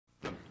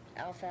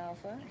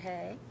alfalfa,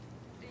 hay.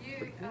 Do you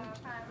find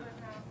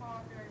living on a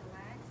farm very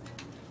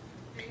relaxing?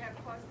 Do you have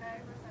close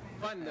neighbors?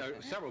 One, there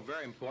are several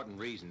very important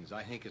reasons.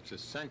 I think it's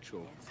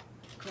essential. Yes,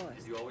 of course.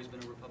 Have you always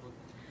been a Republican?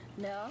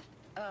 No,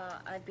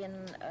 I've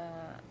been...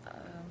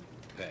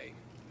 Pay,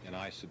 and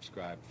I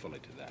subscribe fully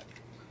to that.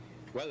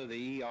 Whether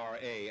the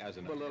ERA, as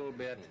a little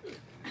bit,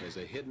 there's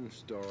a hidden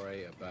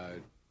story about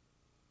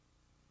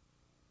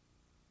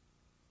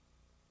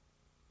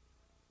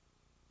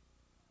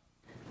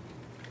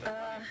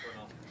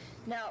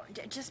Now,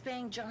 just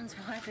being John's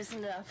wife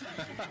isn't enough.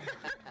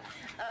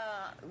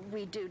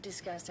 We do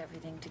discuss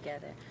everything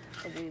together.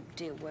 We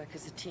do work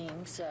as a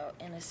team, so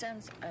in a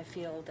sense, I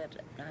feel that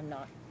I'm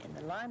not in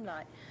the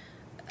limelight,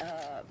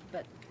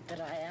 but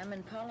that I am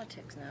in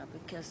politics now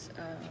because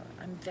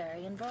I'm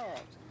very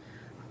involved.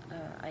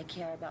 I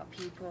care about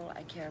people,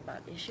 I care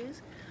about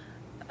issues,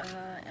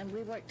 and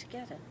we work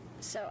together.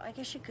 So I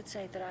guess you could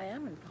say that I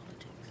am in politics.